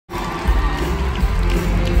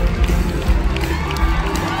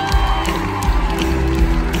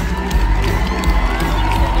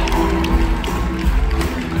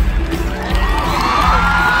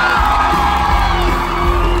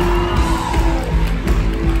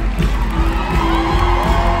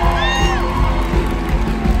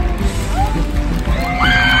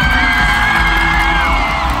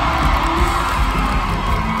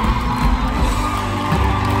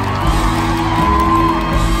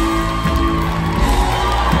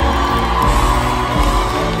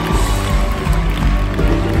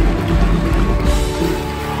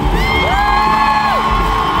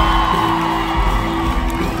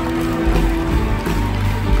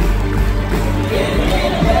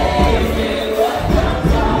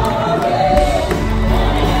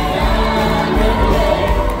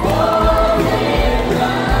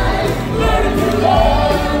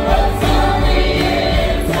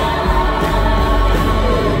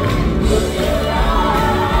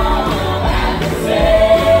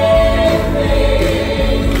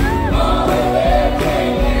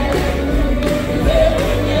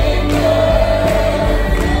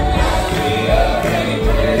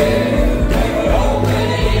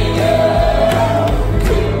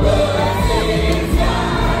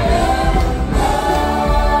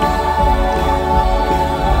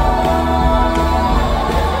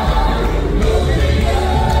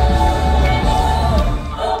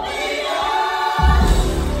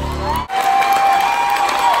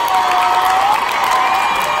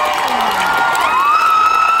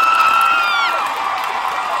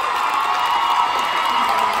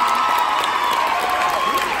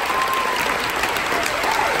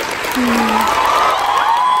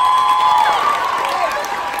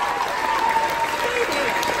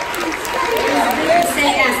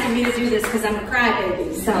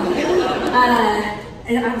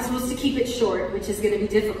keep it short, which is going to be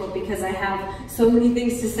difficult because I have so many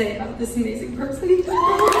things to say about this amazing person. He's been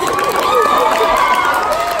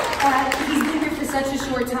here for such a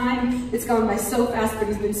short time. It's gone by so fast, but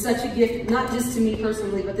he's been such a gift, not just to me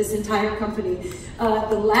personally, but this entire company.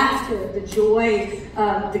 The laughter, the joy,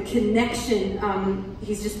 the connection.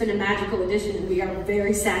 He's just been a magical addition, and we are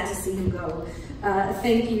very sad to see him go.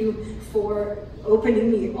 Thank you for opening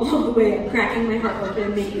me all the way up, cracking my heart open,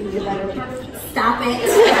 and making me a better person. Stop it.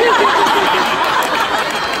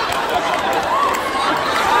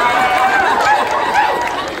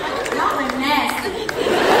 Y'all are nasty.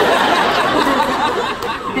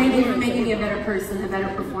 Thank you for making me a better person, a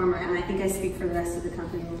better performer, and I think I speak for the rest of the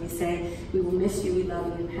company when we say we will miss you, we love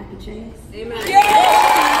you, and happy James. Amen.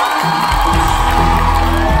 Yeah!